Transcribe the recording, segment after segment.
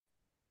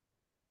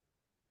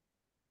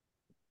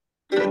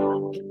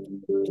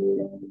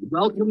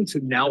Welcome to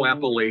Now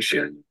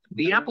Appalachia.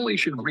 The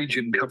Appalachian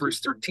region covers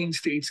 13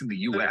 states in the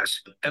U.S.,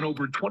 and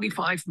over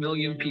 25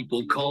 million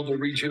people call the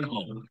region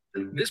home.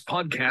 This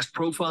podcast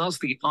profiles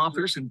the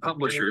authors and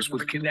publishers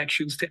with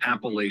connections to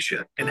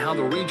Appalachia and how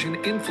the region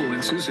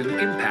influences and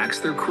impacts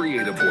their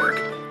creative work.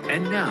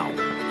 And now,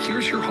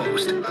 here's your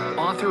host,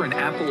 author and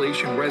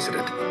Appalachian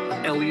resident,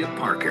 Elliot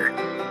Parker.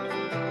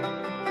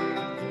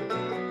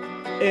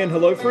 And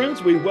hello,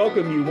 friends. We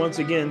welcome you once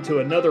again to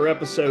another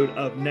episode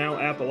of Now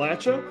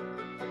Appalachia.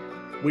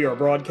 We are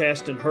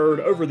broadcast and heard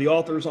over the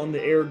Authors on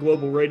the Air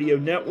Global Radio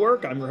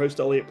Network. I'm your host,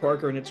 Elliot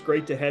Parker, and it's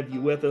great to have you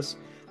with us.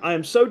 I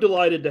am so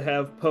delighted to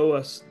have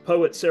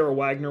poet Sarah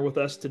Wagner with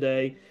us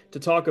today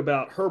to talk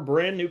about her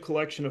brand new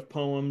collection of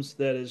poems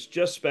that is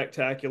just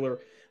spectacular,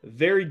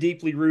 very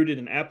deeply rooted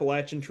in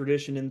Appalachian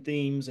tradition and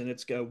themes, and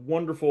it's a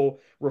wonderful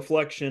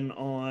reflection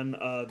on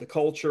the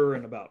culture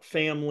and about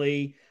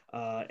family,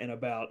 and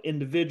about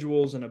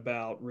individuals and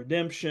about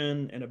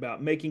redemption and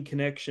about making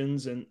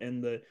connections and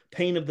the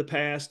pain of the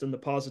past and the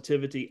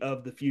positivity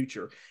of the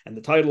future. And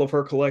the title of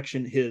her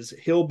collection is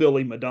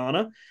Hillbilly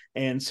Madonna.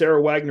 And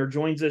Sarah Wagner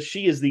joins us.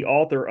 She is the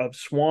author of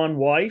Swan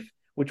Wife,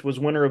 which was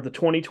winner of the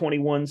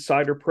 2021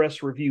 Cider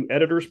Press Review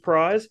Editors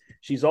Prize.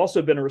 She's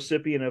also been a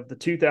recipient of the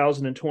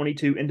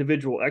 2022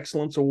 Individual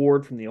Excellence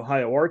Award from the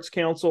Ohio Arts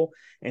Council,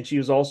 and she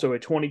was also a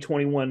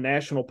 2021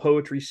 National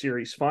Poetry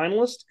Series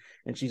finalist,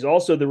 and she's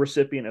also the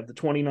recipient of the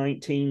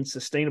 2019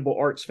 Sustainable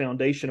Arts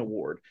Foundation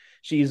Award.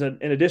 In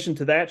addition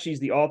to that, she's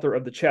the author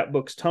of the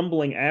chapbooks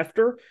Tumbling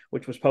After,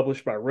 which was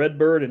published by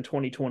Redbird in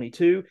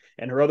 2022,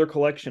 and her other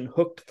collection,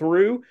 Hooked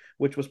Through,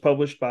 which was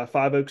published by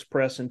Five Oaks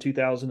Press in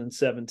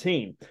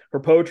 2017. Her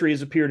poetry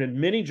has appeared in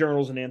many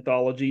journals and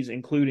anthologies,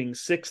 including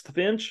Sixth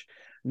Finch,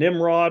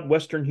 Nimrod,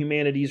 Western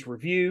Humanities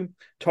Review,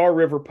 Tar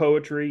River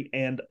Poetry,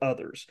 and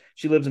others.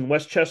 She lives in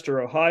Westchester,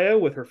 Ohio,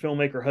 with her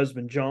filmmaker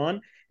husband,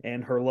 John,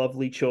 and her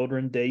lovely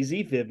children,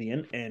 Daisy,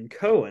 Vivian, and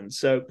Cohen.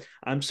 So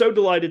I'm so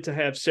delighted to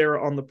have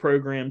Sarah on the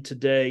program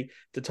today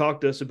to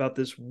talk to us about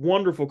this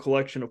wonderful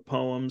collection of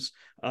poems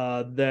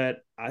that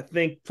I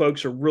think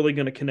folks are really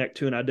going to connect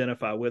to and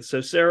identify with. So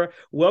Sarah,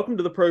 welcome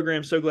to the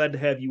program. So glad to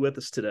have you with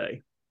us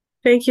today.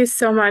 Thank you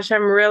so much.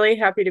 I'm really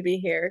happy to be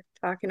here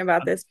talking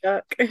about this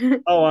book.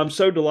 Oh, I'm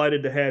so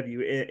delighted to have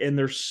you. And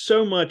there's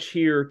so much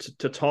here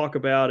to talk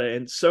about,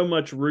 and so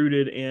much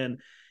rooted in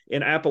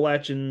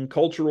Appalachian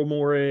cultural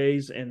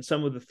mores and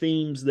some of the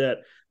themes that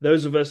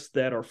those of us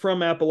that are from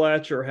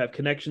Appalachia or have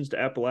connections to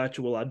Appalachia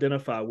will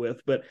identify with.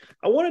 But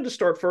I wanted to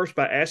start first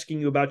by asking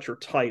you about your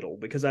title,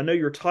 because I know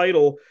your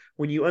title,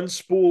 when you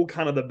unspool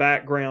kind of the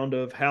background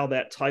of how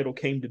that title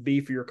came to be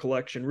for your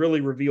collection,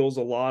 really reveals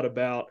a lot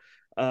about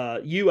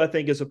you, I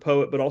think, as a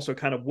poet, but also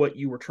kind of what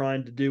you were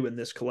trying to do in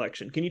this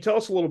collection. Can you tell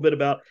us a little bit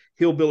about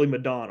Hillbilly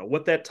Madonna,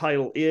 what that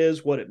title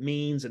is, what it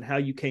means, and how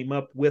you came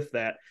up with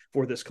that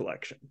for this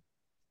collection?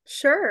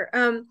 Sure.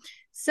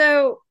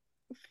 So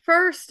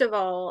first of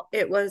all,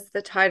 it was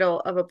the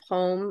title of a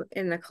poem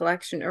in the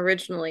collection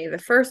originally, the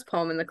first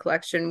poem in the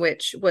collection,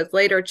 which was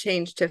later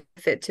changed to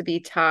Fit to Be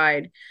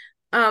Tied.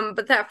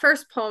 But that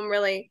first poem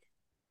really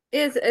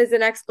is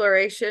an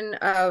exploration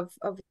of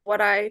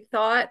what I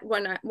thought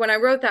when I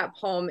wrote that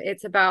poem.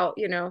 It's about,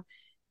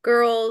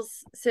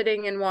 girls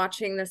sitting and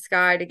watching the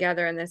sky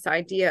together, and this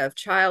idea of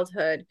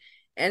childhood.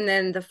 And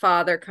then the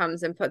father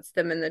comes and puts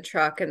them in the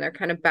truck, and they're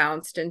kind of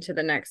bounced into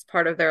the next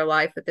part of their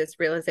life with this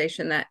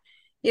realization that,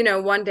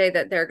 one day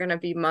that they're going to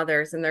be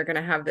mothers, and they're going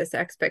to have this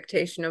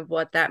expectation of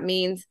what that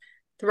means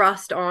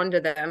thrust onto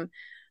them.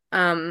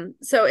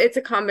 So it's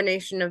a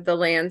combination of the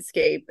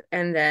landscape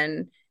and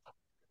then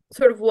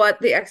sort of what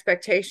the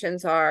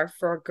expectations are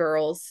for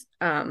girls,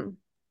 and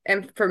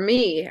for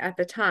me at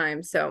the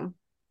time. So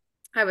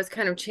I was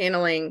kind of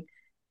channeling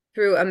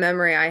through a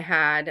memory I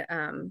had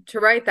to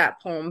write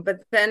that poem. But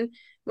then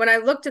when I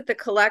looked at the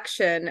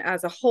collection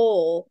as a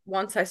whole,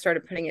 once I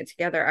started putting it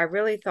together, I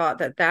really thought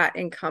that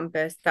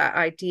encompassed that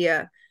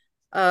idea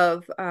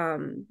of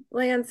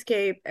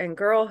landscape and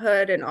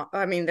girlhood. And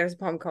I mean, there's a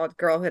poem called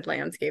Girlhood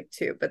Landscape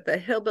too, but the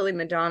Hillbilly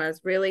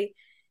Madonnas really,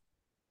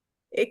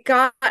 it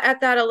got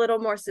at that a little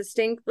more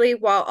succinctly,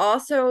 while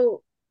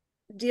also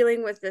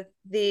dealing with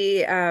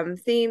the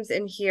themes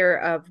in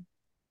here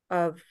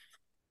of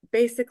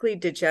basically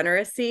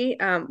degeneracy,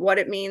 what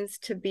it means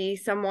to be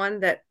someone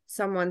that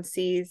someone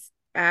sees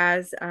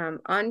as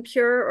unpure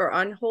or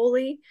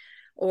unholy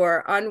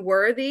or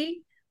unworthy.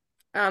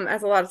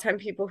 As a lot of time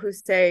people who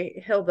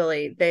say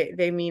hillbilly,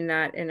 they mean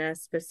that in a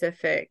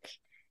specific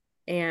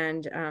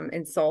and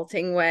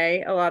insulting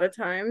way a lot of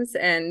times.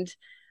 And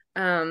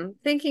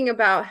thinking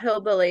about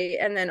hillbilly,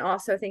 and then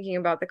also thinking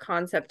about the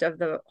concept of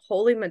the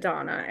Holy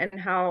Madonna, and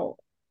how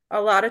a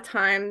lot of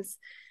times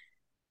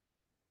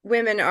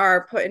women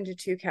are put into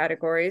two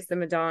categories, the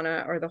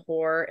Madonna or the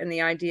whore, and the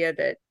idea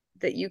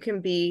that you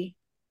can be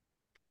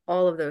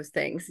all of those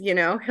things.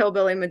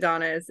 Hillbilly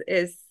Madonna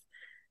is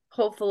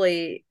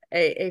hopefully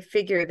a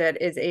figure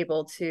that is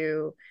able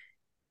to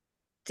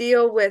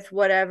deal with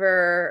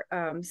whatever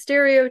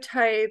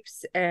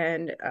stereotypes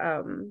and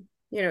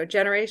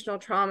generational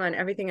trauma and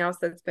everything else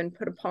that's been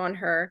put upon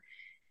her,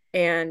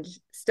 and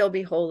still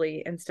be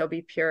holy and still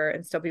be pure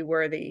and still be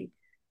worthy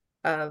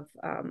of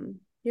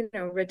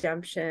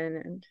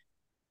redemption and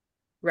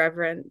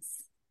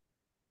reverence.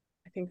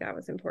 I think that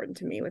was important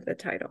to me with the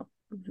title.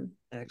 Mm-hmm.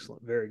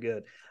 Excellent. Very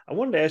good. I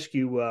wanted to ask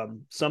you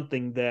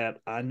something that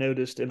I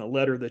noticed in a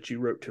letter that you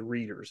wrote to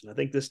readers. And I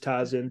think this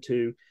ties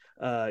into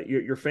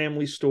your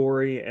family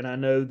story. And I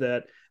know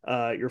that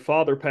your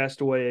father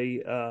passed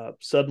away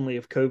suddenly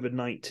of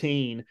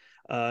COVID-19.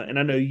 And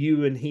I know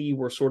you and he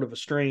were sort of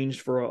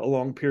estranged for a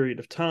long period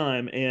of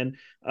time. And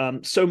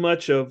so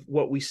much of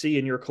what we see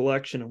in your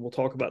collection, and we'll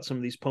talk about some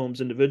of these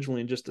poems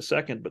individually in just a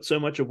second, but so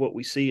much of what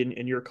we see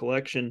in your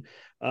collection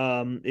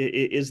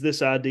is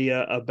this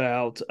idea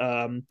about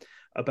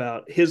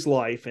his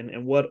life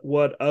and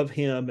what of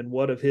him and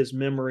what of his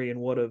memory and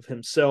what of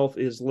himself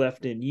is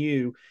left in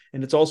you.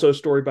 And it's also a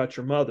story about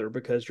your mother,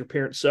 because your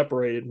parents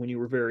separated when you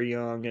were very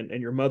young,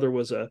 and your mother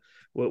was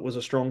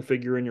a strong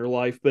figure in your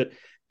life. But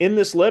in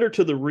this letter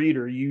to the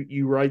reader,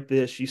 you write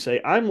this. You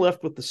say, "I'm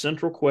left with the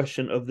central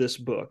question of this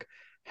book.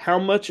 How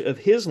much of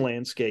his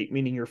landscape,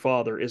 meaning your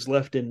father, is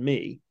left in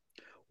me?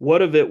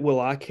 What of it will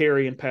I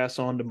carry and pass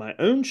on to my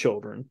own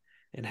children?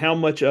 And how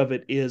much of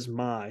it is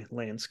my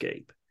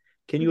landscape?"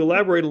 Can you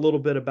elaborate a little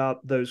bit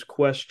about those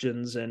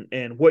questions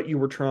and what you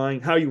were trying,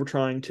 how you were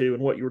trying to,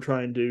 and what you were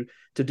trying to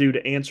do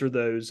to answer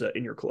those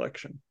in your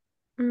collection?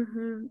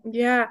 Mm-hmm.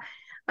 Yeah,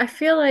 I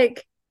feel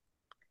like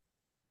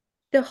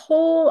the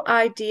whole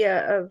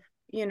idea of,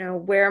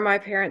 where my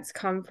parents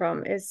come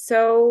from is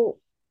so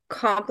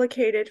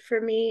complicated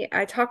for me.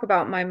 I talk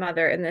about my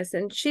mother in this,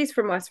 and she's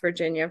from West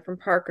Virginia, from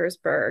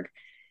Parkersburg.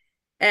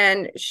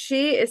 And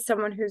she is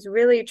someone who's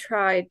really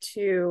tried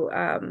to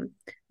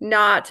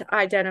not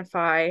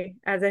identify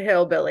as a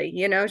hillbilly.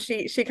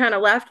 She kind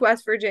of left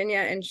West Virginia,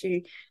 and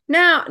she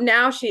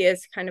now she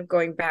is kind of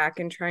going back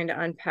and trying to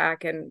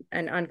unpack and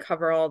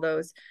uncover all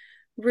those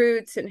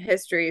roots and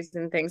histories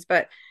and things.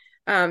 But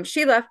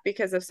she left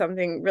because of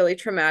something really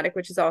traumatic,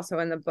 which is also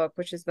in the book,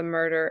 which is the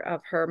murder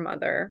of her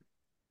mother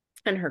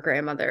and her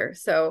grandmother.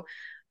 So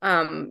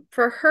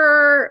for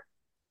her,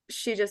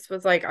 she just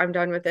was like, I'm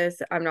done with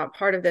this. I'm not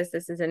part of this.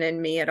 This isn't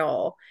in me at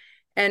all.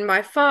 And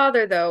my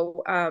father,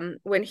 though,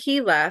 when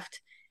he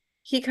left,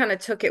 he kind of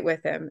took it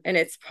with him, and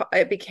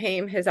it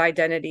became his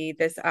identity,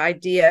 this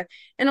idea.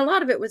 And a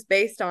lot of it was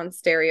based on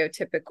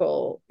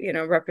stereotypical,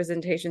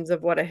 representations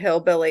of what a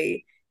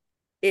hillbilly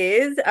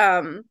is.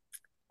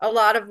 A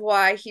lot of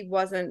why he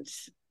wasn't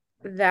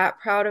that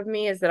proud of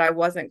me is that I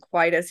wasn't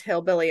quite as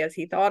hillbilly as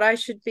he thought I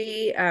should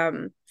be.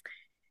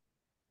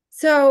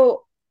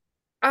 So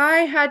I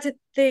had to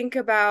think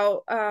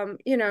about,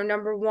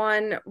 number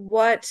one,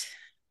 what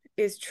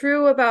is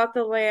true about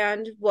the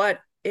land, what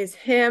is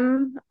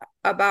him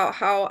about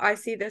how I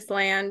see this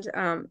land,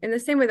 in the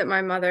same way that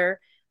my mother,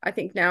 I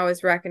think now,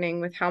 is reckoning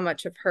with how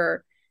much of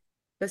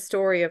the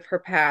story of her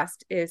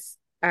past is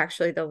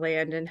actually the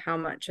land and how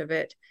much of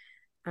it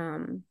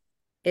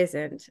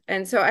isn't.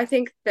 And so I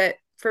think that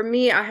for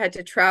me, I had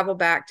to travel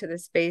back to the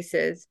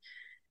spaces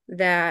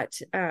that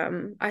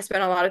I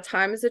spent a lot of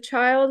time as a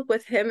child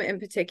with him in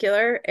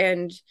particular,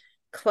 and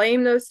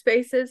claim those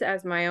spaces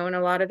as my own.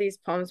 A lot of these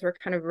poems were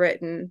kind of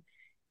written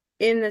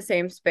in the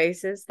same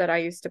spaces that I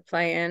used to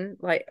play in,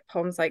 like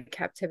poems like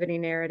Captivity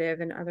Narrative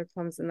and other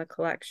poems in the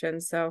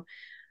collection. So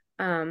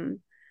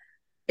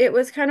it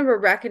was kind of a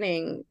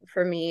reckoning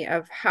for me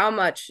of how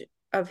much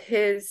of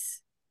his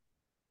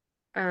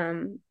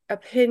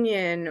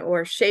opinion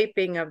or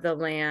shaping of the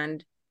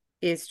land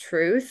is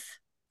truth,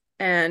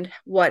 and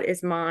what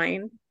is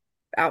mine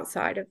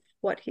outside of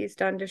what he's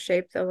done to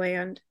shape the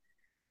land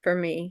for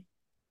me.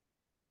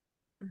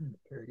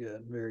 Very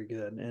good. Very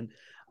good. And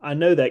I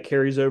know that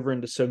carries over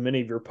into so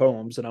many of your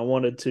poems, and I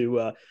wanted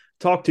to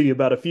talk to you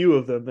about a few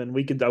of them.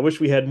 And I wish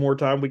we had more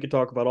time. We could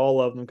talk about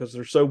all of them because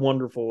they're so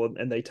wonderful,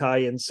 and they tie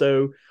in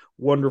so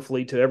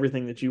wonderfully to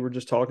everything that you were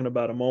just talking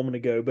about a moment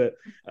ago. But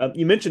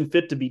you mentioned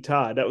Fit to be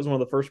Tied. That was one of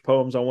the first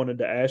poems I wanted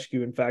to ask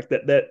you. In fact,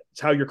 that's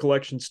how your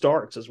collection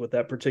starts, is with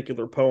that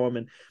particular poem.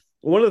 And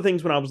one of the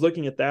things when I was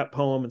looking at that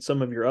poem and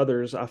some of your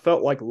others, I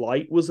felt like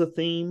light was a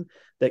theme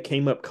that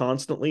came up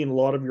constantly in a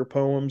lot of your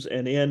poems.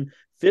 And in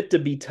Fit to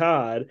be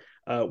Tied,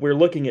 we're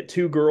looking at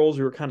two girls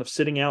who are kind of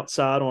sitting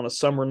outside on a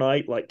summer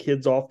night, like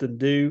kids often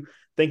do,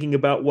 thinking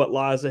about what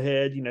lies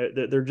ahead.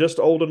 They're just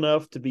old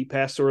enough to be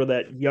past sort of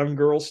that young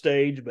girl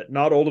stage, but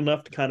not old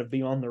enough to kind of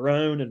be on their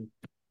own. And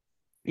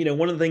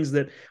one of the things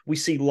that we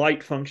see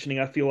light functioning,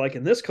 I feel like,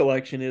 in this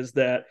collection is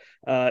that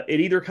it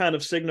either kind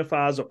of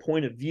signifies a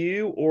point of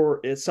view or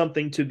it's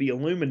something to be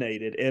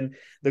illuminated. And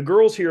the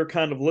girls here are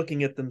kind of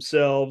looking at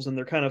themselves, and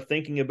they're kind of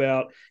thinking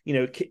about,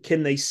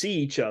 can they see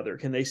each other?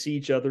 Can they see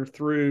each other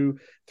through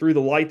the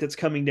light that's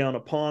coming down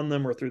upon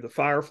them, or through the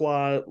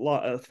fireflies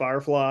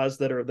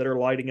that are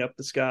lighting up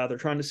the sky? They're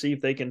trying to see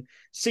if they can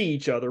see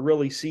each other,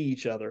 really see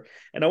each other.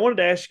 And I wanted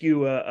to ask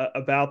you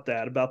about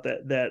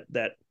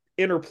that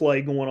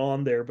interplay going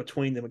on there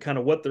between them and kind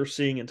of what they're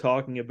seeing and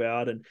talking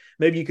about. And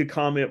maybe you could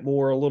comment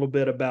more a little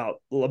bit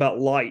about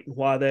light and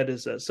why that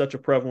is such a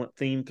prevalent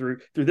theme through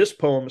this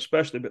poem,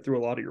 especially, but through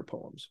a lot of your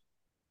poems.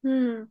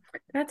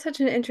 That's such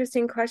an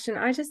interesting question.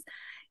 I just,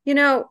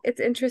 it's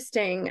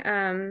interesting.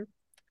 I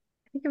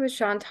think it was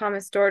Sean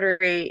Thomas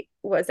Daugherty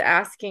was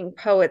asking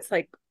poets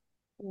like,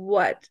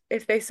 what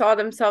if they saw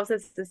themselves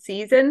as the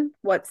season,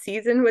 what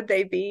season would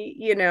they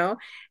be,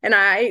 and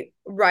I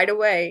right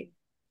away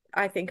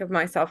I think of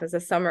myself as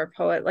a summer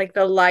poet, like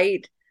the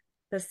light,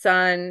 the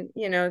sun,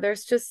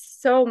 there's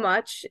just so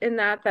much in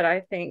that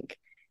I think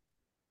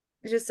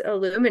just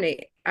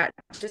illuminate at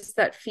just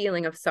that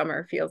feeling of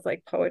summer feels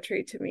like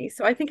poetry to me.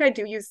 So I think I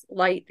do use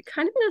light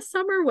kind of in a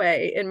summer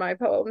way in my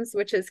poems,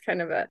 which is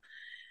kind of a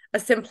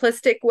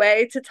simplistic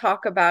way to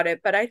talk about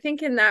it. But I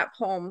think in that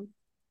poem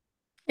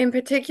in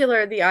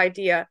particular, the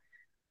idea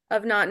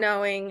of not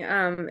knowing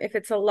if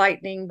it's a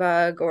lightning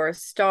bug or a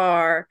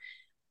star,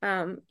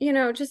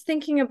 just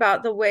thinking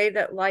about the way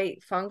that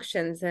light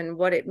functions and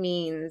what it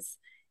means,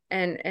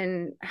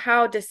 and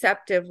how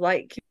deceptive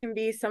light can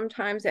be.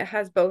 Sometimes it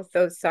has both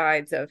those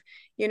sides of,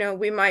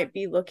 we might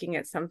be looking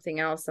at something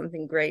else,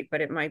 something great,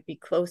 but it might be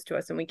close to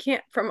us and we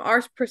can't, from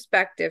our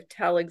perspective,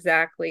 tell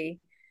exactly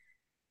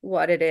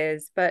what it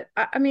is. But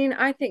I mean,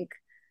 I think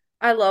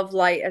I love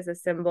light as a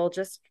symbol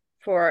just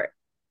for,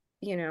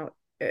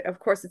 of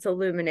course it's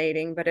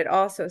illuminating, but it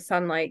also,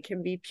 sunlight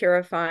can be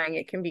purifying,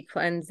 it can be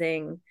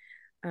cleansing.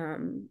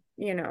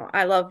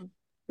 I love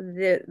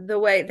the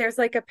way there's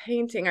like a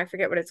painting, I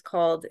forget what it's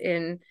called,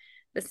 in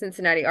the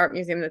Cincinnati Art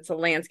Museum, that's a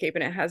landscape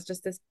and it has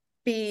just this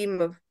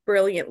beam of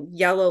brilliant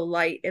yellow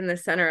light in the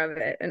center of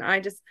it. And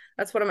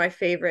that's one of my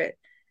favorite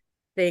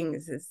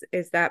things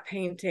is that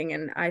painting.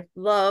 And I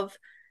love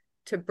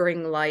to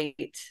bring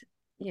light,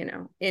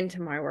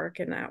 into my work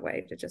in that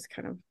way, to just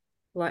kind of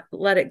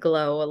let it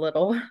glow a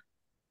little.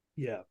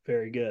 Yeah,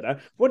 very good. I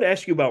want to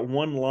ask you about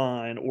one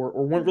line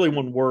or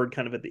one word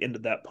kind of at the end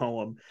of that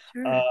poem.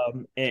 Sure.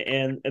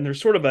 And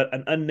there's sort of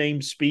an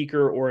unnamed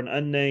speaker or an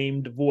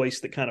unnamed voice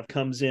that kind of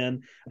comes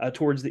in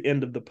towards the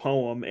end of the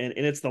poem. And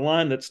it's the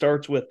line that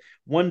starts with,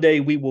 "One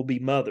day we will be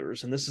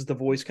mothers." And this is the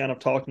voice kind of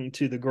talking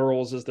to the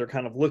girls as they're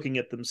kind of looking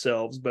at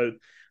themselves, both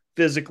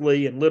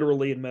physically and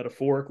literally and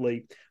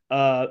metaphorically.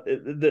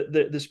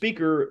 The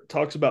speaker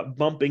talks about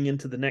bumping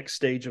into the next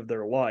stage of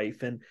their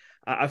life. And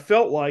I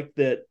felt like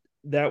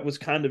that was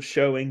kind of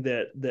showing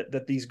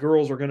that these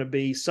girls are going to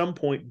be some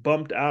point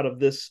bumped out of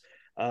this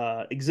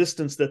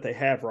existence that they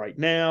have right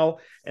now,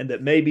 and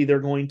that maybe they're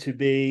going to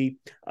be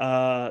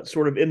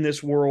sort of in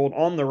this world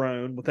on their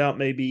own without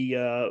maybe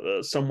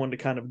someone to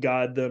kind of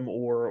guide them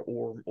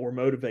or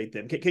motivate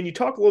them. Can you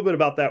talk a little bit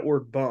about that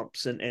word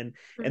bumps and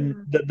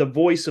the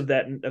voice of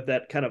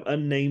that kind of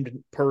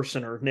unnamed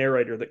person or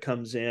narrator that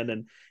comes in,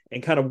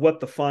 and kind of what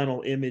the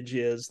final image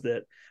is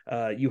that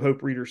you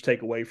hope readers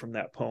take away from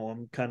that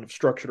poem, kind of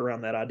structured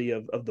around that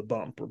idea of the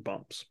bump or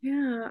bumps?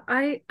 Yeah,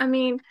 I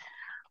mean,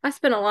 I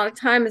spent a lot of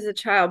time as a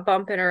child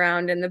bumping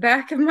around in the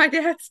back of my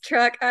dad's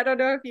truck. I don't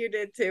know if you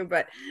did too,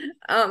 but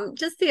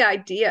just the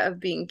idea of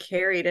being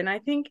carried. And I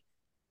think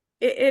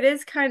it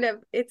is kind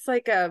of, it's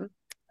like a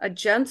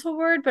gentle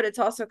word, but it's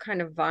also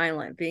kind of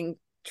violent, being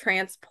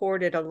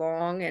transported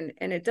along, and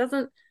it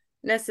doesn't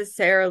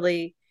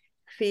necessarily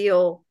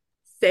feel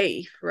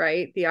safe,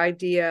 right? The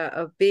idea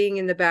of being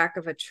in the back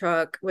of a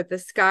truck with the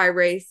sky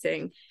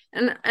racing.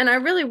 And I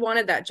really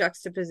wanted that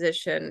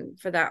juxtaposition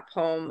for that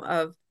poem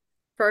of,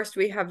 first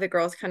we have the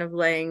girls kind of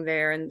laying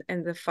there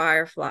and the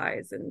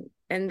fireflies,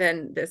 and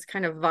then this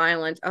kind of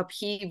violent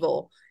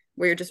upheaval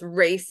where you're just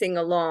racing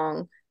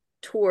along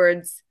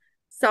towards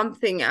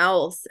something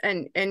else,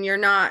 and you're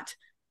not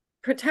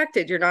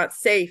protected, you're not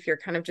safe, you're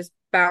kind of just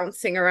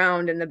bouncing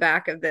around in the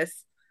back of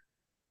this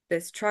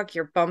truck.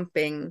 You're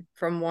bumping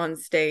from one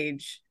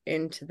stage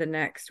into the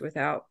next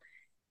without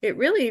it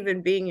really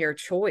even being your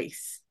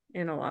choice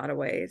in a lot of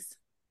ways.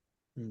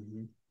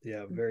 Mm-hmm.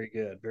 Yeah, very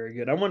good, very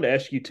good. I wanted to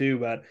ask you too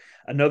about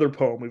another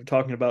poem. We were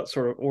talking about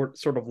sort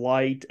of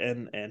light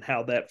and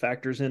how that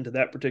factors into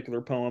that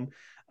particular poem.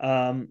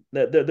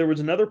 That there was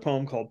another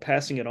poem called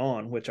 "Passing It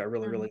On," which I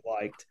really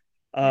liked.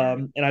 Yeah.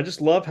 And I just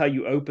love how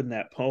you open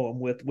that poem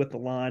with the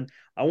line,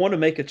 "I want to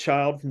make a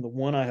child from the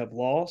one I have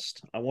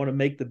lost. I want to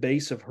make the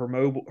base of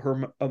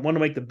I want to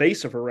make the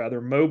base of her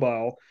rather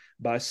mobile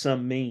by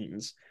some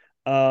means."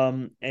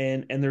 And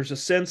there's a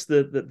sense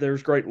that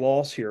there's great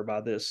loss here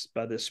by this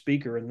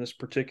speaker in this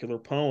particular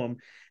poem.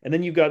 And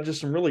then you've got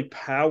just some really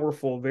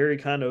powerful, very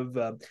kind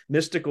of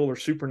mystical or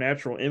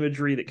supernatural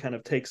imagery that kind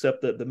of takes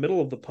up the middle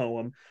of the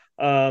poem.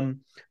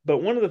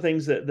 But one of the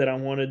things that I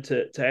wanted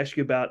to ask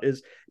you about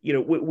is,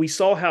 we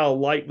saw how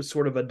light was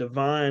sort of a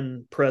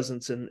divine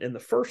presence in the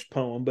first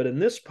poem, but in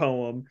this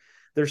poem,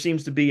 there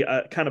seems to be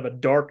a kind of a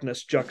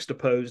darkness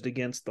juxtaposed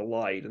against the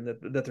light, and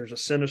that there's a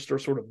sinister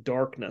sort of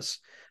darkness,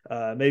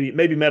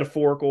 maybe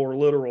metaphorical or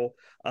literal,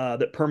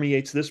 that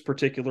permeates this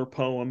particular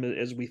poem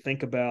as we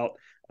think about,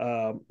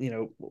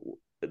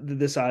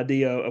 this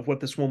idea of what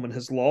this woman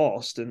has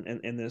lost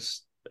and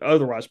this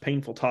otherwise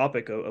painful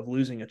topic of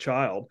losing a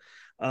child.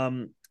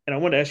 And I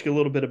want to ask you a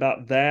little bit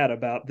about that,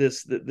 about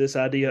this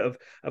idea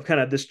of kind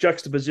of this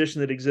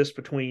juxtaposition that exists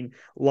between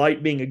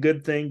light being a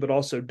good thing, but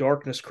also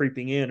darkness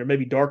creeping in, or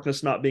maybe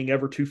darkness not being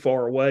ever too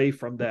far away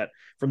from that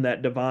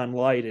divine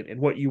light,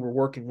 and what you were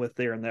working with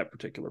there in that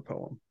particular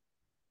poem.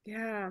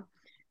 Yeah.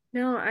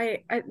 No,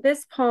 I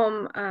this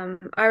poem,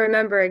 I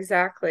remember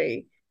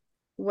exactly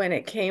when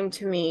it came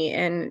to me,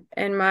 and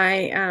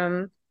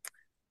my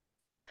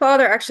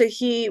father, actually,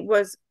 he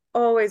was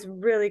always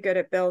really good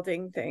at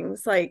building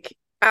things like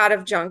out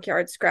of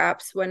junkyard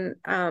scraps. When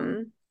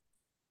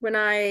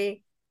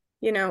I,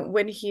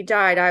 when he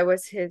died, I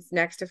was his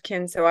next of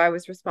kin, so I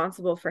was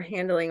responsible for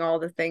handling all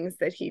the things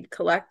that he'd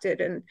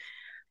collected. And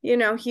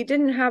he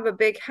didn't have a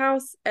big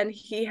house, and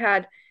he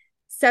had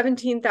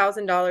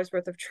 $17,000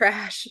 worth of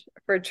trash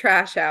for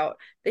trash out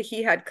that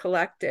he had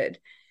collected.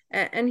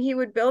 And he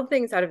would build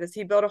things out of this.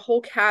 He built a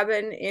whole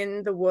cabin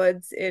in the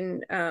woods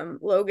in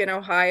Logan,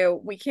 Ohio.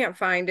 We can't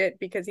find it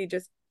because he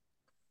just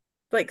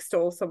like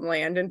stole some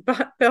land and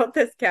built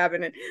this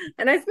cabin.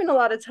 And I spent a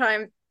lot of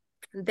time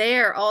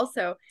there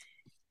also.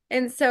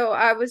 And so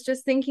I was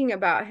just thinking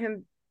about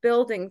him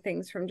building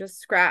things from just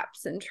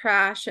scraps and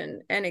trash,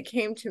 and it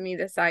came to me,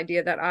 this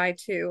idea that I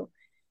too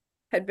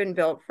had been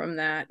built from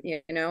that,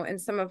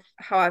 and some of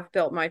how I've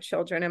built my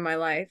children in my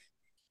life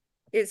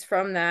is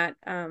from that.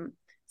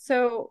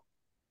 So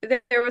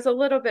there was a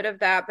little bit of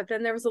that, but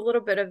then there was a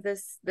little bit of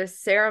this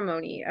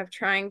ceremony of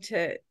trying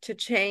to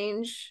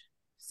change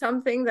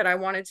something that I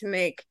wanted to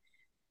make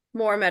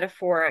more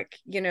metaphoric,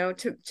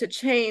 to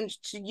change,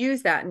 to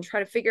use that and try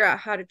to figure out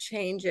how to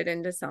change it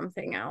into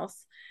something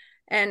else.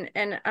 And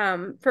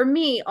for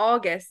me,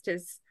 August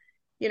is,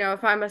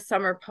 if I'm a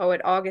summer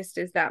poet, August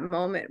is that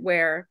moment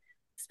where,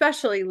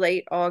 especially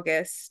late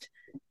August,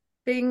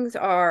 things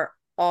are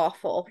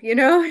awful.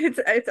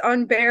 It's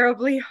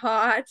unbearably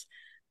hot.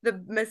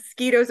 The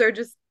mosquitoes are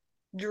just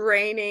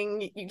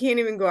draining. You can't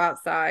even go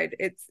outside.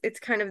 It's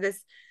kind of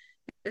this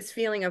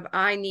feeling of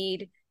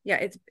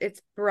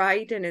it's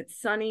bright and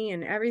it's sunny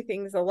and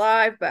everything's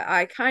alive, but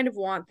I kind of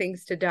want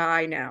things to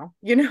die now.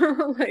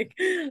 Like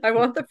I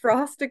want the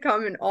frost to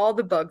come and all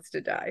the bugs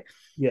to die.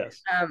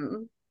 Yes.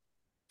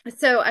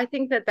 So I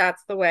think that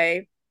that's the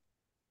way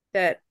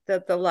that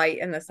the light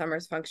and the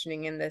summer's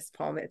functioning in this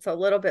poem. It's a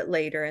little bit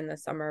later in the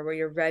summer where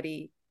you're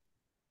ready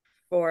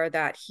for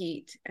that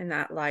heat and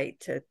that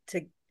light to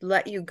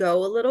let you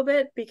go a little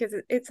bit, because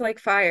it's like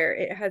fire.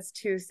 It has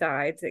two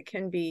sides. It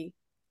can be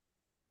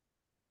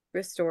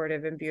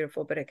restorative and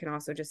beautiful, but it can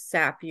also just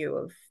sap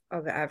you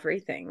of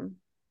everything.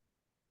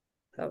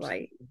 The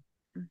light.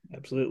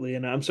 Absolutely.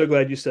 And I'm so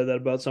glad you said that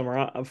about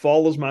summer.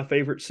 Fall is my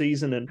favorite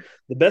season. And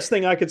the best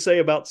thing I could say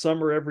about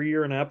summer every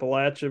year in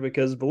Appalachia,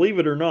 because believe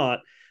it or not,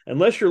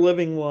 unless you're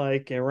living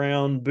like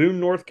around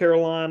Boone, North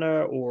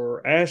Carolina,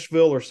 or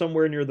Asheville, or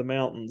somewhere near the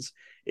mountains,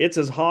 it's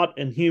as hot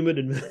and humid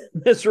and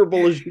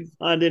miserable as you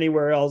find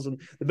anywhere else. And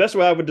the best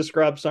way I would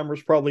describe summer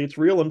is probably it's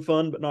real and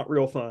fun, but not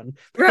real fun.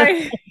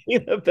 Right.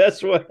 In the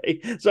best way.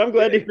 So I'm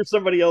glad to hear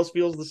somebody else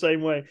feels the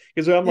same way.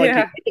 Because I'm like,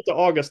 yeah. you get to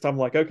August, I'm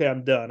like, okay,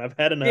 I'm done. I've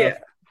had enough. Yeah.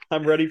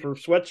 I'm ready for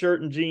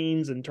sweatshirt and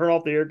jeans and turn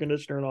off the air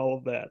conditioner and all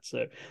of that.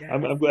 So yes.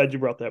 I'm glad you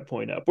brought that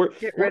point up.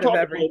 Get we're rid talking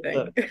of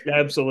everything.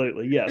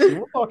 Absolutely, yes. And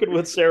we're talking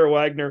with Sarah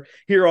Wagner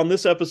here on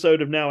this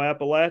episode of Now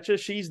Appalachia.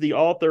 She's the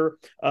author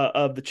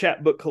of the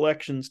chapbook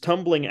collections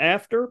Tumbling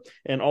After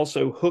and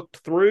also Hooked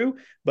Through.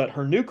 But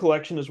her new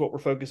collection is what we're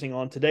focusing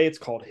on today. It's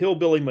called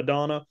Hillbilly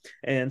Madonna.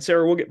 And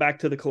Sarah, we'll get back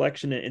to the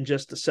collection in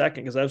just a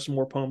second because I have some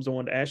more poems I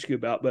wanted to ask you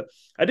about. But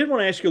I did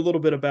want to ask you a little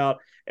bit about,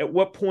 at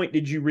what point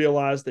did you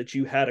realize that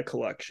you had a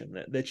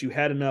collection, that you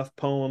had enough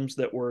poems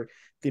that were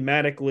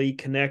thematically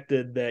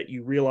connected, that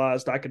you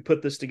realized I could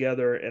put this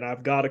together and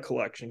I've got a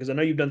collection? Because I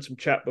know you've done some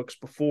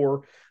chapbooks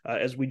before,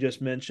 as we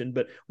just mentioned,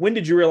 but when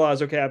did you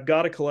realize, okay, I've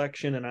got a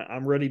collection and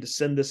I'm ready to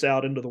send this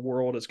out into the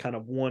world as kind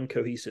of one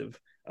cohesive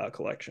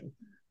collection?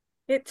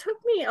 It took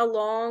me a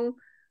long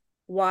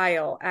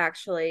while,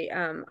 actually.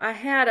 I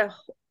had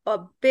a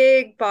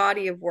big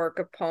body of work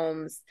of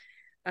poems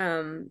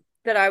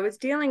that I was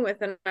dealing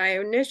with, and I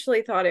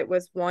initially thought it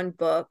was one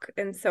book,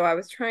 and so I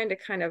was trying to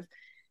kind of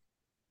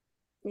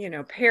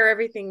pare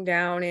everything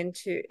down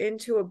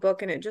into a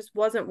book, and it just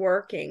wasn't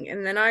working.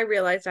 And then I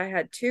realized I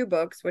had two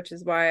books, which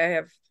is why I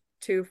have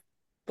two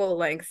full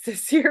lengths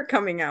this year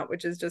coming out,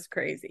 which is just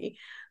crazy.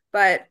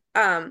 But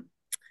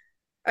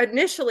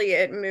initially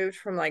it moved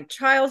from like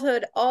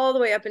childhood all the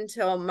way up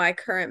until my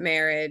current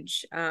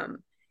marriage,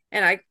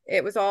 and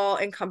it was all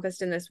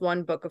encompassed in this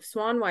one book of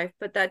Swan Wife,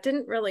 but that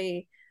didn't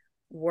really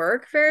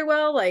work very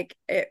well. Like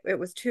it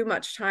was too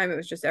much time. It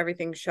was just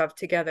everything shoved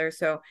together.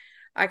 So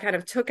I kind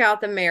of took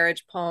out the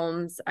marriage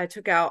poems. I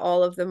took out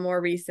all of the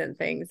more recent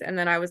things, and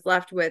then I was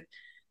left with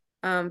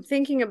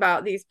thinking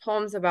about these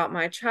poems about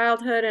my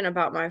childhood and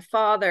about my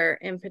father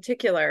in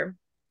particular,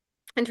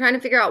 and trying to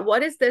figure out,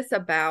 what is this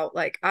about?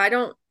 Like, I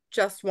don't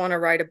just want to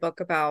write a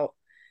book about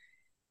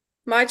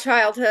my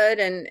childhood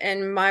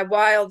and my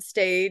wild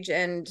stage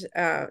and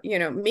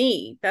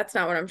me. That's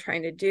not what I'm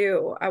trying to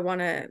do. I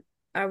want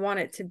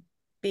it to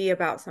be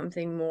about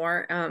something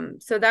more.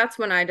 So that's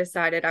when I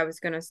decided I was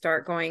going to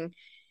start going.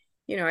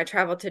 I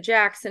traveled to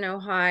Jackson,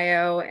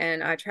 Ohio,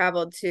 and I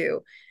traveled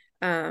to,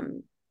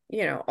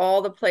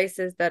 all the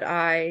places that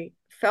I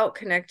felt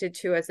connected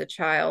to as a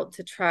child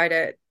to try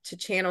to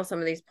channel some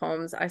of these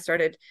poems. I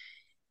started,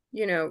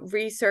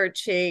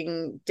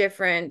 researching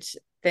different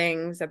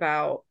things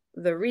about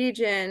the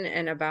region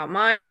and about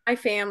my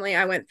family.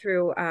 I went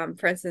through,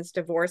 for instance,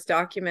 divorce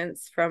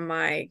documents from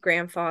my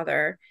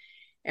grandfather,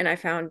 and I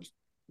found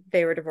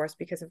they were divorced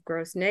because of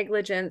gross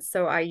negligence.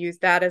 So I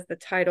used that as the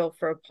title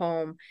for a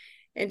poem.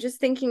 And just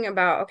thinking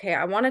about, okay,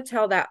 I want to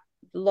tell that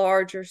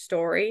larger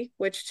story,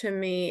 which to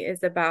me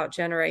is about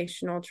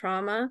generational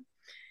trauma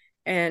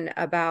and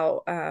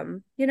about,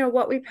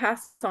 what we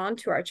pass on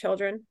to our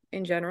children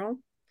in general,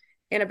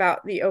 and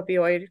about the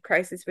opioid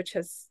crisis, which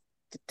has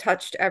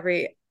touched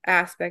every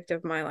aspect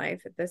of my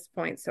life at this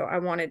point. So I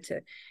wanted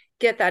to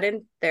get that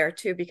in there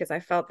too, because I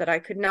felt that I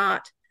could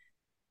not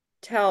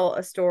tell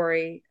a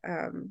story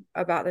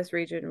about this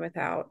region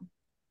without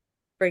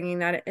bringing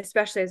that,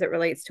 especially as it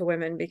relates to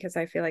women, because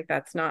I feel like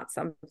that's not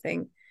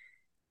something,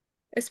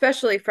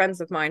 especially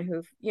friends of mine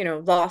who've,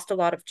 lost a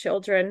lot of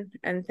children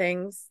and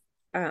things.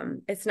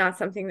 It's not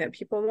something that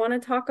people want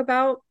to talk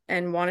about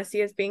and want to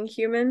see as being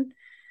human.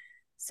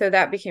 So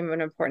that became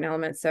an important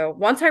element. So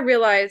once I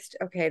realized,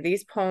 okay,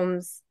 these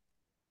poems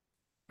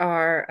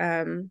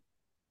are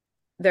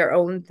their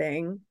own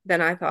thing,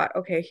 then I thought,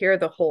 okay, here are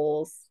the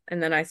holes.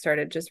 And then I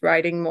started just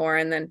writing more.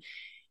 And then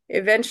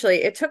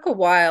eventually it took a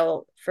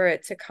while for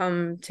it to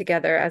come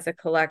together as a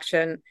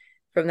collection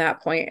from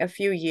that point, a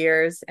few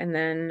years. And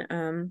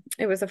then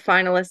it was a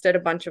finalist at a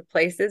bunch of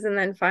places. And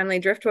then finally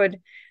Driftwood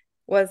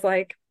was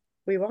like,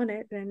 we want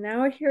it. And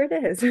now here it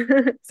is.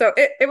 So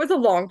it was a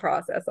long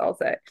process, I'll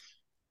say.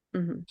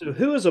 Mm-hmm. So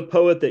who is a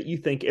poet that you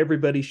think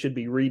everybody should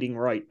be reading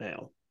right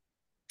now?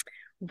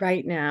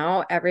 Right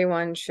now,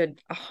 everyone should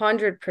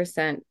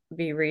 100%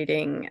 be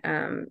reading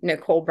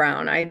Nicole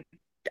Brown.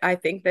 I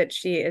think that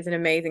she is an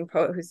amazing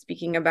poet who's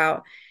speaking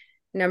about,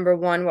 number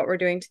one, what we're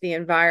doing to the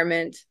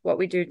environment, what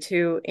we do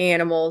to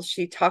animals.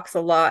 She talks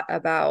a lot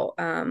about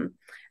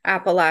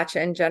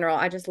Appalachia in general.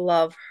 I just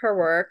love her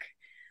work.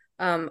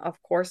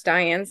 Of course,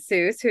 Diane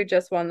Seuss, who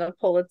just won the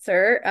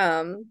Pulitzer.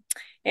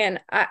 And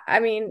I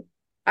mean,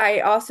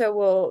 I also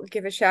will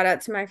give a shout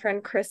out to my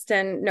friend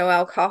Kristen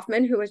Noel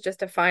Kaufman, who was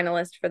just a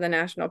finalist for the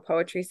National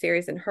Poetry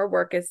Series, and her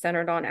work is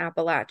centered on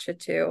Appalachia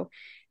too,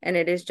 and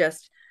it is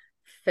just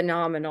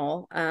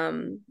phenomenal.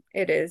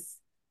 It is.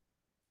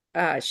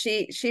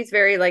 She's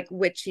very like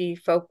witchy,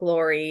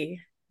 folklory,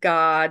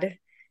 God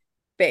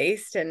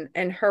based,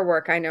 and her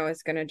work I know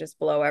is going to just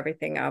blow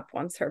everything up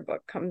once her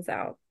book comes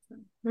out.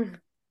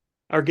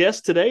 Our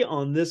guest today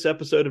on this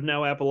episode of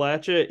Now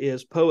Appalachia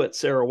is poet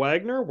Sarah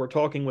Wagner. We're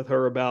talking with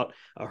her about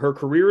her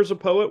career as a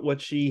poet, what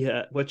she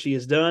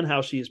has done,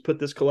 how she has put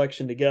this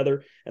collection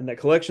together, and that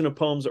collection of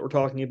poems that we're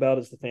talking about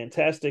is the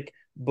fantastic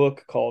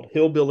book called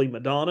Hillbilly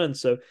Madonna. And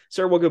so,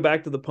 Sarah, we'll go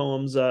back to the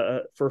poems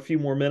for a few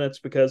more minutes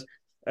because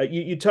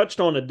you touched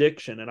on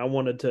addiction, and I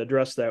wanted to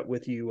address that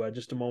with you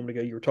just a moment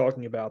ago. You were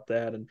talking about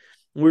that, and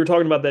we were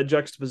talking about that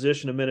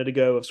juxtaposition a minute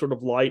ago of sort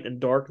of light and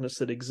darkness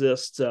that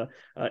exists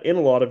in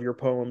a lot of your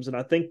poems. And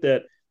I think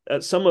that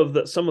some of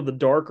the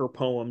darker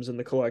poems in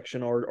the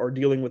collection are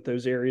dealing with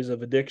those areas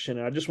of addiction.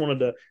 And I just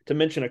wanted to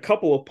mention a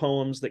couple of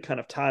poems that kind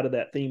of tie to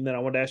that theme. Then I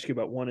wanted to ask you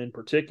about one in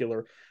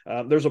particular.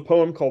 There's a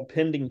poem called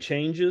Pending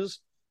Changes,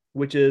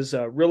 which is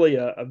really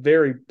a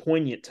very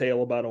poignant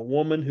tale about a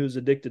woman who's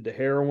addicted to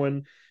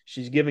heroin.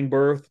 She's giving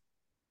birth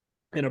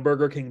in a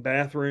Burger King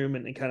bathroom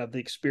and kind of the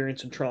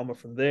experience and trauma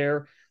from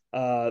there.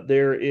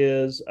 There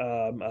is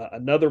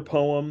another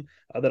poem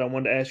that I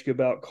wanted to ask you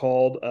about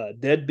called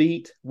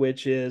Deadbeat,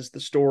 which is the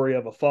story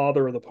of a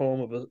father, or the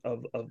poem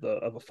of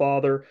a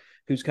father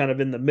who's kind of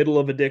in the middle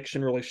of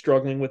addiction, really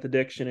struggling with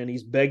addiction, and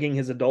he's begging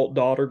his adult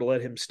daughter to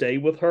let him stay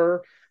with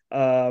her.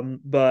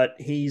 But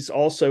he's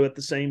also at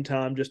the same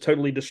time just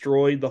totally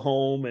destroyed the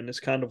home and is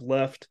kind of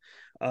left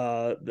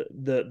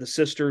the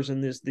sisters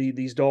and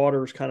these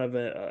daughters kind of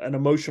an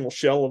emotional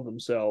shell of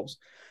themselves.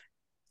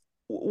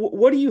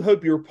 What do you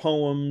hope your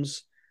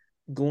poems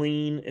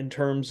glean in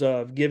terms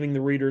of giving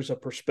the readers a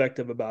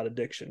perspective about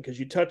addiction? Because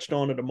you touched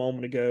on it a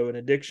moment ago, and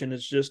addiction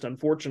has just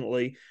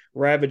unfortunately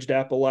ravaged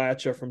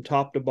Appalachia from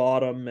top to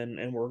bottom,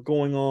 and we're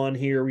going on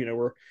here.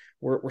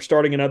 We're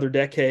starting another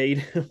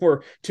decade.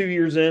 We're 2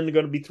 years in,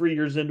 going to be 3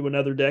 years into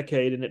another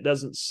decade, and it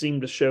doesn't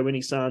seem to show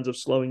any signs of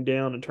slowing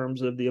down in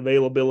terms of the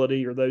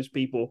availability or those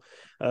people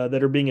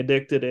that are being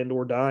addicted and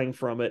or dying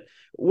from it.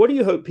 What do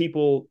you hope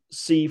people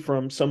see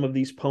from some of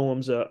these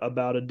poems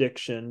about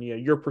addiction?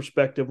 Your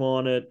perspective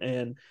on it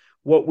and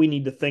what we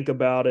need to think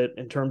about it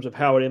in terms of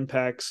how it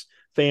impacts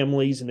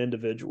families and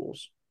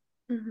individuals.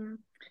 Mm-hmm.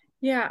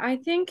 Yeah, I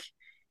think,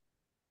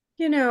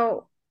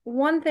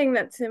 one thing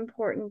that's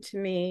important to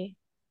me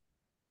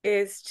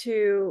is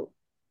to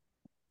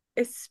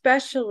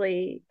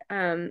especially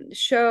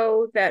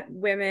show that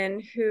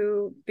women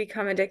who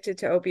become addicted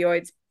to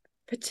opioids,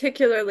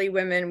 particularly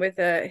women with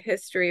a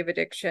history of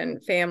addiction,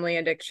 family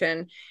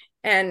addiction,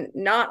 and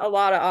not a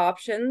lot of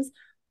options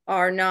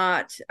are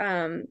not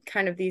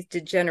kind of these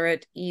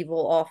degenerate,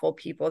 evil, awful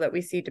people that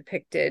we see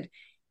depicted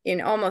in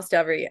almost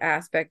every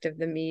aspect of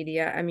the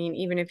media. I mean,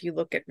 even if you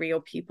look at real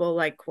people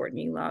like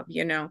Courtney Love,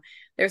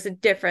 there's a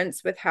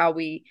difference with how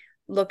we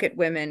look at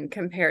women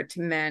compared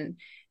to men.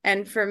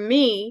 And for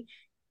me,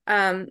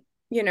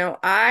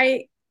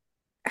 I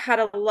had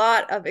a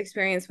lot of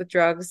experience with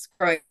drugs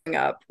growing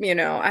up.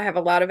 I have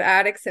a lot of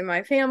addicts in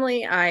my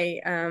family. I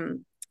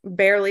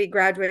barely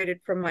graduated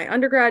from my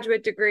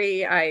undergraduate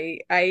degree.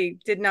 I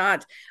did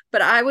not,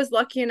 but I was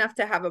lucky enough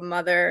to have a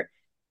mother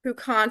who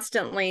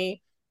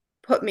constantly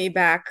put me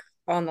back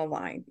on the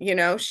line.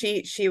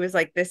 She was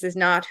like, this is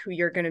not who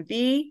you're going to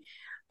be.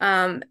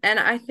 And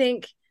I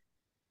think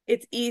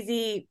it's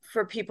easy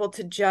for people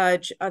to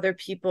judge other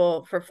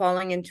people for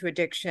falling into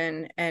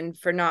addiction and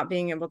for not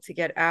being able to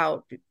get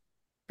out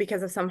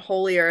because of some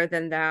holier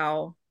than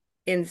thou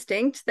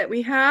instinct that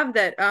we have,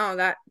 that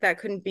that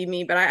couldn't be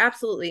me. But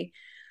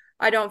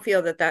I don't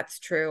feel that that's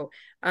true.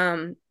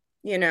 There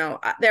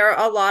are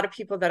a lot of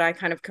people that I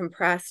kind of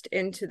compressed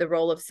into the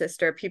role of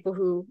sister, people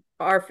who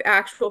are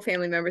actual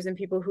family members and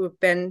people who have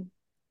been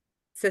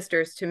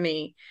sisters to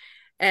me,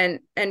 and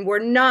were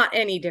not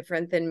any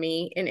different than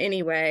me in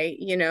any way,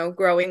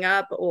 growing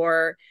up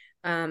or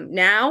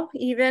now,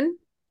 even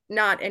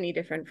not any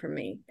different from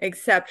me,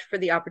 except for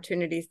the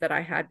opportunities that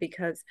I had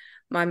because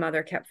my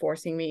mother kept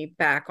forcing me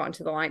back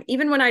onto the line,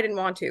 even when I didn't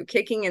want to,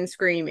 kicking and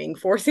screaming,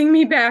 forcing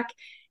me back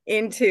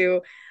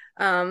into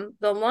the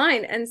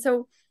line. And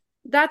so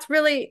that's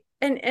really,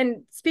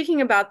 and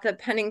speaking about the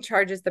pending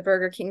charges, the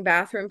Burger King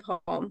bathroom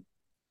poem,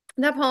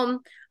 that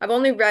poem, I've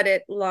only read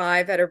it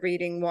live at a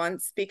reading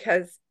once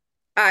because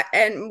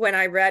and when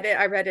I read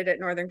it at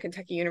Northern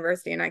Kentucky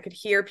University, and I could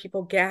hear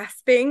people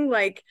gasping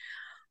like,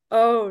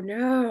 oh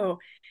no.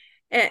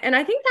 And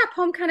I think that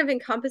poem kind of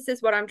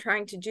encompasses what I'm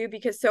trying to do,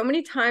 because so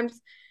many times,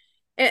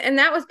 and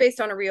that was based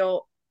on a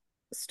real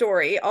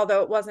story,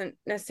 although it wasn't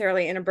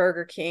necessarily in a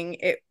Burger King,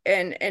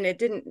 and it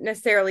didn't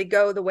necessarily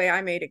go the way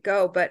I made it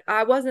go, but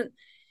I wasn't,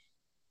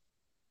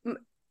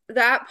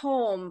 that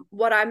poem,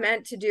 what I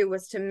meant to do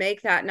was to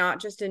make that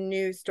not just a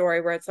news story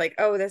where it's like,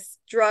 oh, this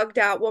drugged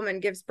out woman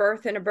gives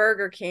birth in a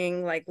Burger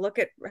King, like, look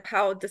at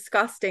how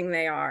disgusting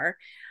they are.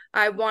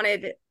 I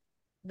wanted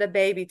the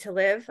baby to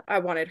live. I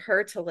wanted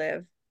her to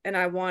live. And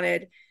I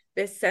wanted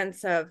this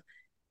sense of,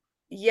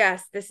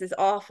 yes, this is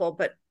awful,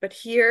 but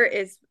here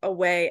is a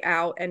way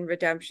out and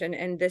redemption.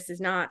 And this is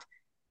not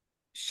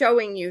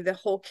showing you the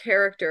whole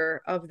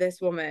character of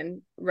this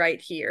woman right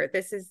here.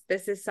 This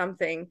is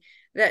something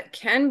that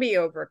can be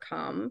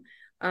overcome.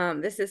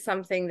 This is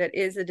something that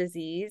is a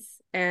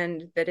disease,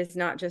 and that is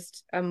not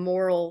just a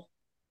moral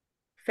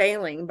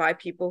failing by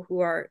people who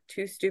are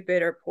too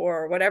stupid or poor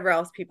or whatever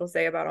else people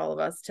say about all of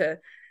us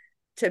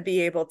to be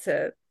able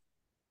to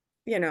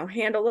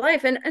handle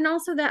life. And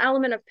also the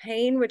element of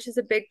pain, which is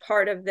a big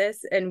part of this,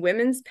 and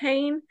women's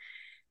pain,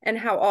 and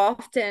how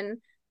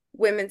often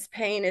women's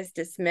pain is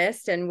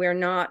dismissed, and we're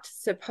not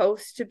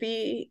supposed to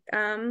be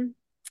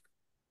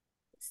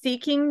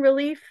seeking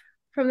relief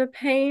from the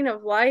pain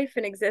of life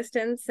and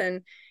existence,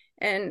 and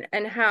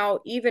how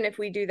even if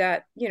we do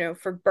that,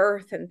 for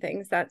birth and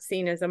things, that's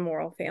seen as a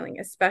moral failing,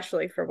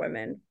 especially for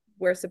women.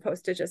 We're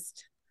supposed to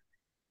just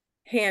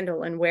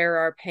handle and wear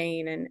our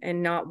pain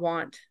and not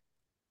want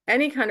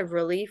any kind of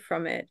relief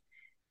from it.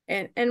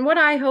 And what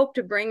I hope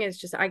to bring is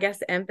just, I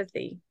guess,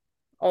 empathy,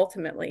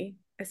 ultimately,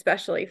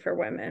 especially for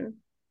women.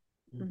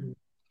 Mm-hmm.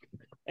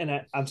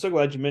 And I'm so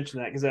glad you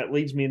mentioned that, because that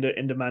leads me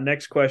into my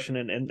next question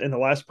and the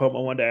last poem I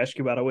wanted to ask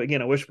you about.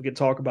 Again, I wish we could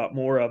talk about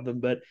more of them,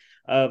 but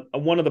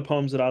one of the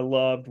poems that I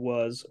loved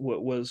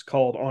was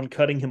called "On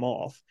Cutting Him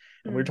Off,"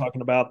 and we were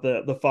talking about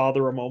the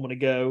father a moment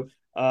ago.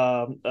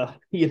 In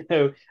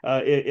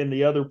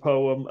the other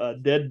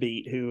poem,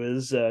 "Deadbeat," who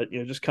is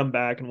just come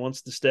back and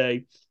wants to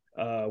stay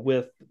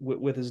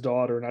with his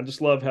daughter. And I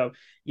just love how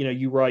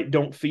you write,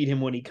 "Don't feed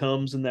him when he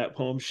comes," in that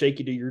poem, "shake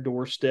you to your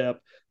doorstep,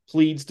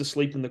 pleads to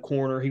sleep in the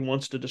corner. He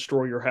wants to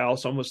destroy your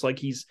house," almost like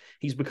he's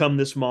become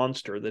this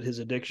monster, that his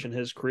addiction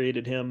has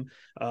created him,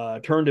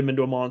 turned him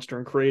into a monster,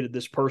 and created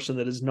this person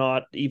that is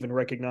not even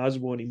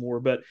recognizable anymore.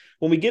 But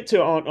when we get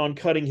to on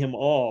cutting him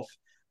off,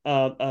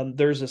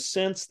 there's a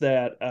sense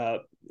that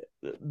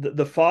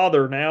the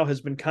father now has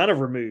been kind of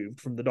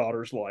removed from the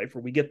daughter's life, or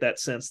we get that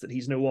sense that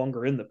he's no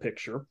longer in the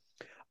picture.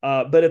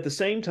 But at the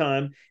same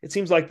time, it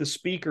seems like the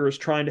speaker is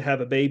trying to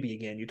have a baby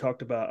again. You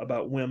talked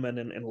about women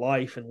and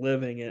life and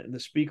living, and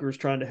the speaker is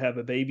trying to have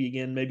a baby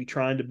again, maybe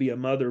trying to be a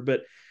mother.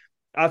 But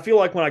I feel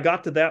like when I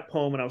got to that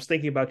poem and I was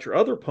thinking about your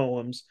other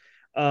poems,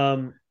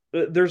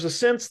 there's a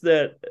sense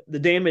that the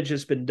damage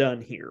has been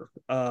done here,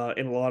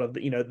 in a lot of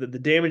the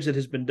damage that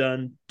has been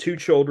done to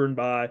children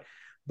by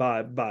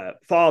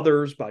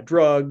fathers, by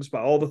drugs,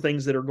 by all the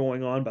things that are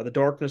going on, by the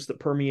darkness that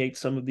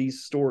permeates some of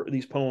these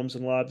poems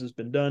and lives has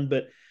been done.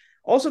 But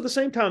also at the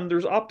same time,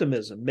 there's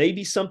optimism.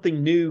 Maybe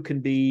something new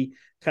can be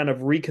kind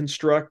of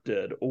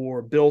reconstructed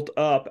or built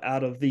up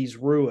out of these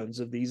ruins,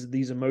 of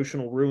these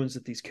emotional ruins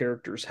that these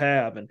characters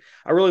have. And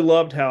I really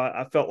loved how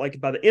I felt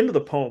like by the end of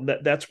the poem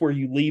that's where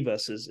you leave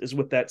us, is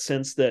with that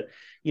sense that,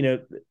 you know,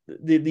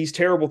 these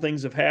terrible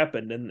things have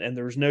happened, and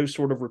there's no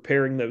sort of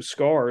repairing those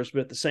scars,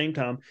 but at the same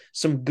time,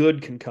 some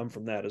good can come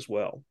from that as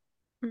well.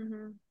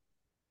 Mm-hmm.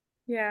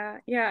 Yeah,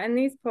 and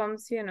these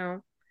poems,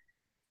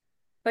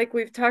 like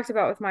we've talked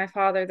about with my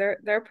father,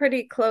 they're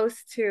pretty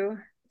close to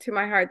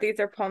my heart.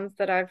 These are poems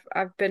that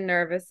I've been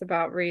nervous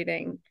about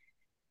reading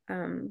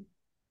um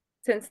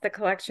since the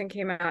collection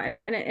came out.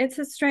 And it's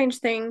a strange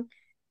thing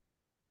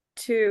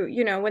to,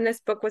 when this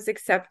book was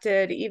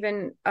accepted,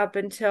 even up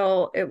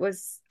until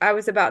I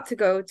was about to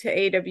go to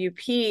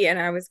AWP and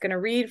I was going to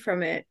read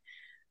from it.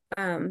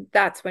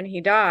 That's when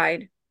he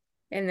died.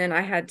 And then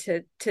I had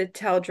to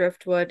tell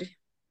Driftwood,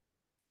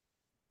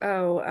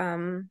 oh,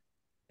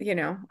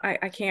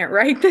 I can't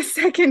write the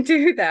second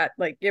do that.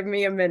 Like, give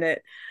me a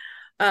minute.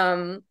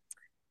 Um,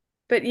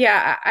 but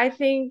yeah, I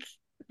think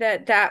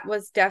that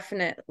was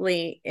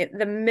definitely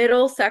the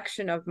middle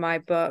section of my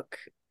book,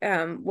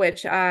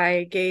 which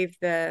I gave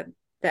the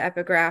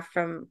epigraph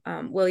from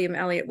William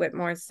Elliott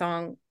Whitmore's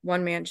song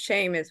 "One Man's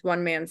Shame" is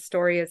one man's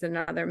story is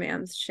another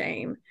man's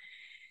shame.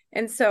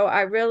 And so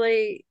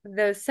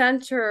the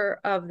center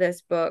of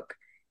this book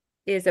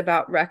is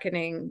about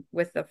reckoning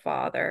with the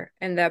father,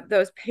 and that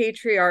those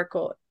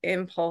patriarchal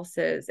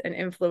impulses and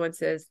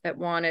influences that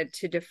wanted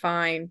to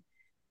define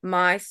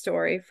my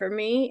story for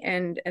me,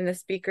 and the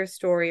speaker's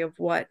story of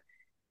what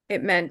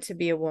it meant to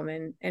be a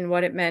woman and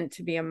what it meant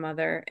to be a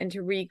mother, and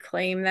to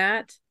reclaim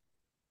that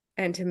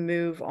and to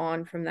move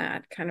on from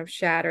that, kind of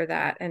shatter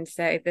that and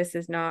say, this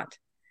is not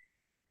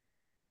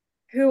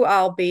who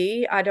I'll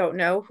be. I don't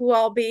know who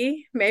I'll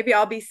be. Maybe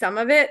I'll be some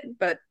of it,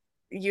 but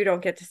you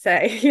don't get to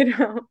say.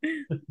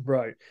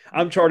 Right.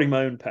 I'm charting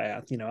my own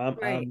path.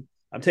 Right.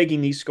 I'm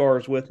taking these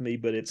scars with me,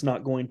 but it's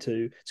going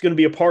to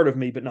be a part of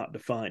me, but not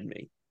define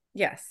me.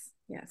 Yes.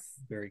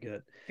 Very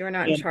good. You're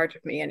not in And charge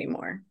of me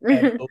anymore.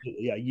 absolutely.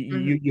 Yeah.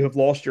 Mhm. You have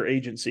lost your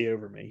agency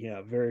over me.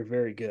 Yeah. Very,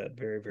 very good.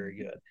 Very, very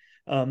good.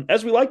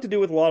 As we like to do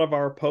with a lot of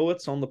our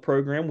poets on the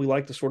program, we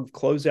like to sort of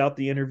close out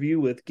the interview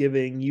with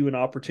giving you an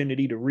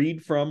opportunity to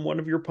read from one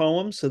of your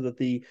poems so that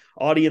the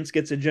audience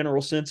gets a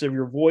general sense of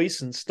your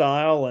voice and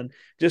style and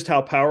just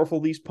how powerful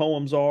these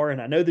poems are. And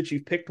I know that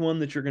you've picked one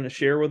that you're going to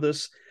share with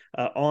us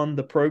on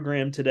the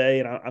program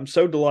today. And I'm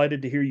so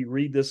delighted to hear you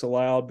read this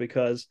aloud,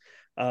 because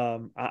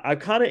I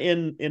kind of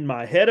in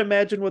my head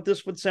imagine what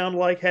this would sound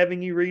like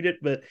having you read it,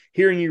 but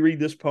hearing you read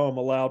this poem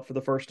aloud for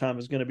the first time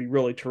is going to be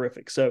really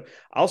terrific. So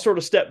I'll sort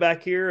of step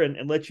back here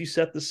and let you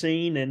set the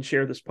scene and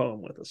share this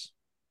poem with us.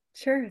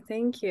 Sure,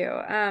 thank you.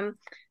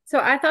 So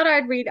I thought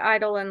I'd read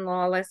Idle and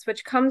Lawless,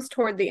 which comes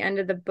toward the end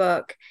of the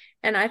book,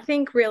 and I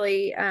think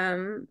really,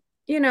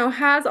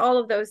 has all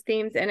of those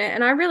themes in it.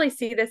 And I really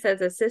see this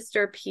as a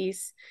sister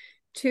piece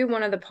to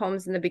one of the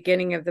poems in the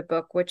beginning of the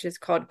book, which is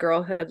called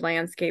Girlhood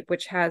Landscape,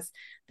 which has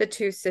the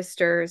two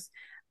sisters,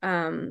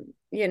 um,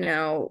 you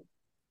know,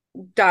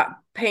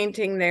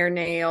 painting their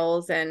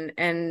nails,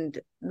 and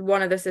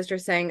one of the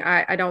sisters saying,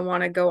 I don't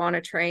want to go on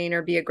a train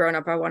or be a grown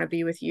up. I want to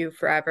be with you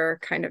forever,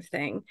 kind of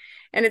thing.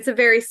 And it's a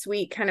very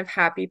sweet, kind of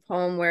happy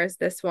poem, whereas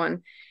this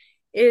one,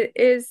 it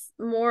is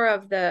more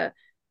of the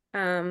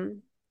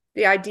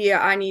idea,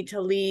 I need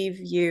to leave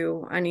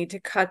you. I need to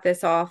cut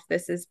this off.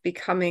 This is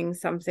becoming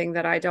something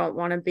that I don't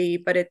want to be,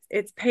 but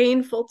it's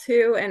painful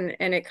too.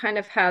 And it kind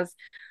of has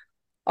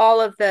all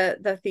of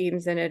the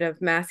themes in it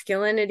of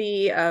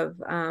masculinity,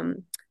 of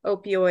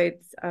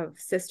opioids, of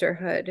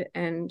sisterhood,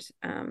 and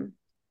and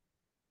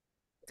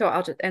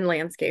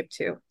landscape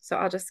too. So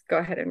I'll just go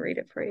ahead and read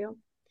it for you.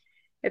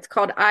 It's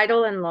called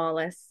Idle and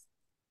Lawless.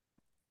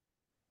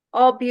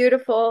 All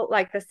beautiful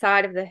like the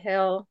side of the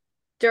hill,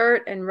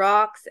 dirt and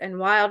rocks and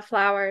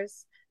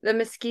wildflowers, the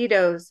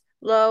mosquitoes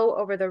low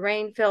over the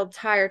rain-filled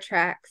tire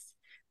tracks.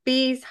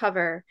 Bees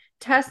hover,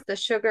 test the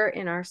sugar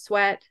in our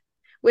sweat.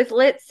 With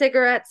lit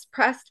cigarettes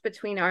pressed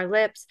between our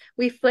lips,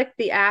 we flick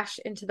the ash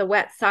into the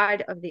wet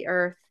side of the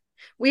earth.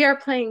 We are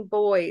playing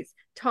boys,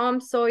 Tom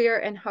Sawyer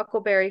and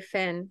Huckleberry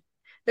Finn.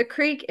 The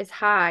creek is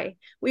high.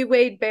 We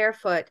wade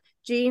barefoot,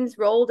 jeans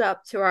rolled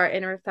up to our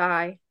inner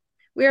thigh.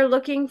 We are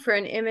looking for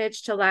an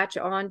image to latch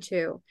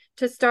onto,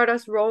 to start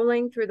us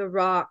rolling through the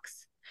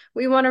rocks.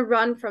 We want to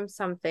run from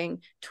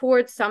something,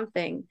 towards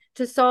something,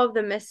 to solve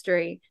the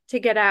mystery, to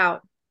get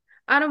out.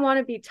 I don't want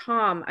to be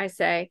Tom, I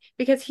say,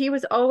 because he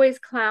was always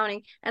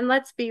clowning, and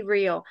let's be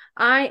real.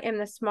 I am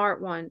the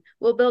smart one.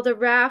 We'll build a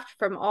raft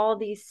from all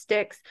these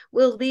sticks.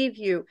 We'll leave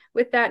you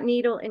with that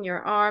needle in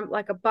your arm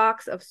like a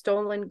box of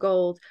stolen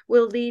gold.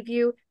 We'll leave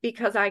you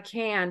because I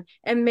can,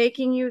 and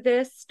making you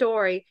this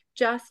story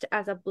just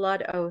as a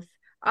blood oath.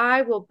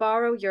 I will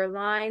borrow your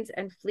lines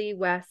and flee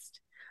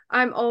west.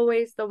 I'm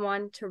always the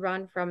one to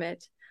run from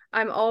it.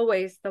 I'm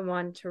always the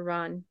one to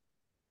run.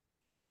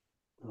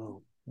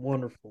 Oh,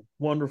 wonderful,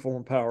 wonderful,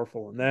 and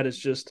powerful. And that is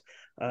just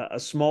a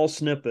small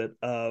snippet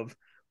of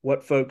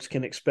what folks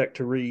can expect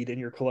to read in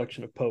your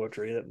collection of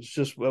poetry. That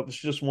was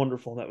just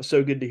wonderful. And that was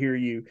so good to hear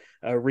you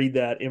read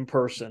that in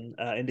person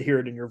and to hear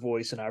it in your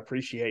voice. And I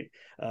appreciate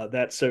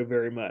that so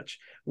very much.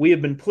 We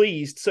have been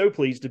so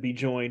pleased to be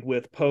joined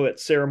with poet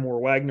Sarah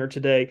Moore Wagner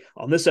today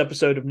on this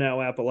episode of Now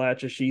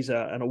Appalachia. She's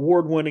an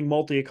award-winning,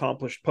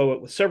 multi-accomplished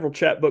poet with several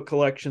chapbook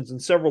collections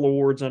and several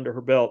awards under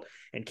her belt.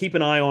 And keep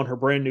an eye on her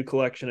brand new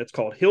collection. It's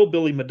called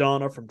Hillbilly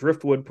Madonna from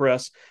Driftwood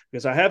Press,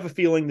 because I have a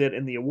feeling that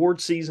in the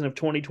award season of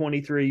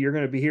 2023, you're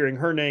going to be hearing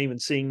her name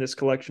and seeing this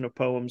collection of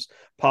poems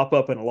pop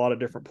up in a lot of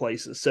different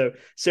places. So,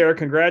 Sarah,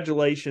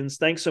 congratulations.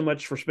 Thanks so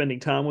much for spending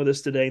time with us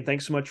today. And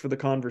thanks so much for the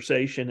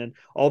conversation, and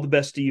all the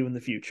best to you in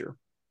the future.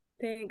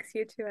 Thanks.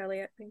 You too,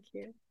 Elliot. Thank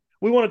you.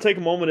 We want to take a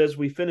moment as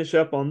we finish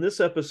up on this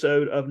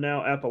episode of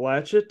Now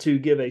Appalachia to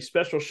give a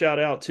special shout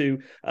out to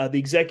the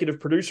executive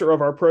producer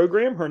of our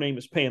program. Her name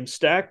is Pam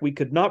Stack. We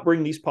could not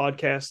bring these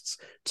podcasts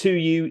to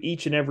you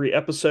each and every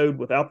episode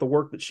without the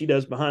work that she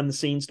does behind the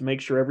scenes to make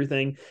sure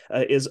everything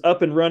is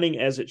up and running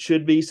as it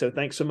should be. So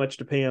thanks so much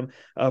to Pam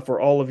for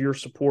all of your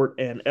support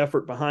and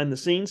effort behind the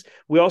scenes.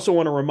 We also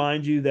want to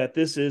remind you that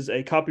this is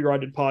a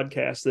copyrighted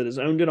podcast that is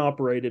owned and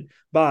operated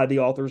by the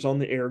Authors on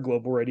the Air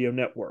Global Radio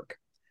Network.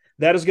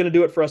 That is going to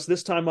do it for us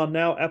this time on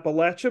Now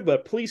Appalachia,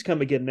 but please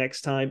come again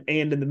next time.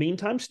 And in the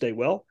meantime, stay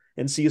well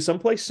and see you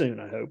someplace soon,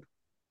 I hope.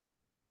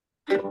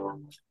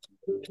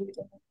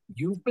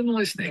 You've been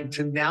listening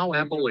to Now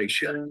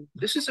Appalachia.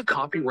 This is a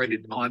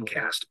copyrighted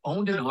podcast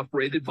owned and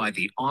operated by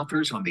the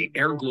Authors on the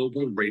Air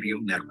Global Radio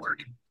Network.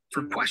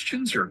 For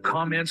questions or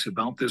comments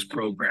about this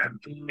program,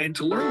 and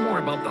to learn more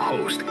about the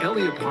host,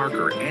 Elliot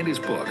Parker, and his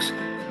books,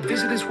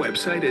 visit his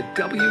website at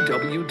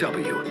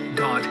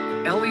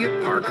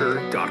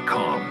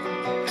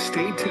www.elliottparker.com.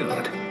 Stay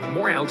tuned.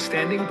 More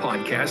outstanding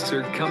podcasts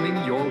are coming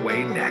your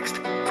way next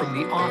from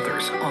the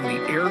Authors on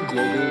the Air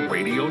Global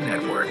Radio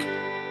Network.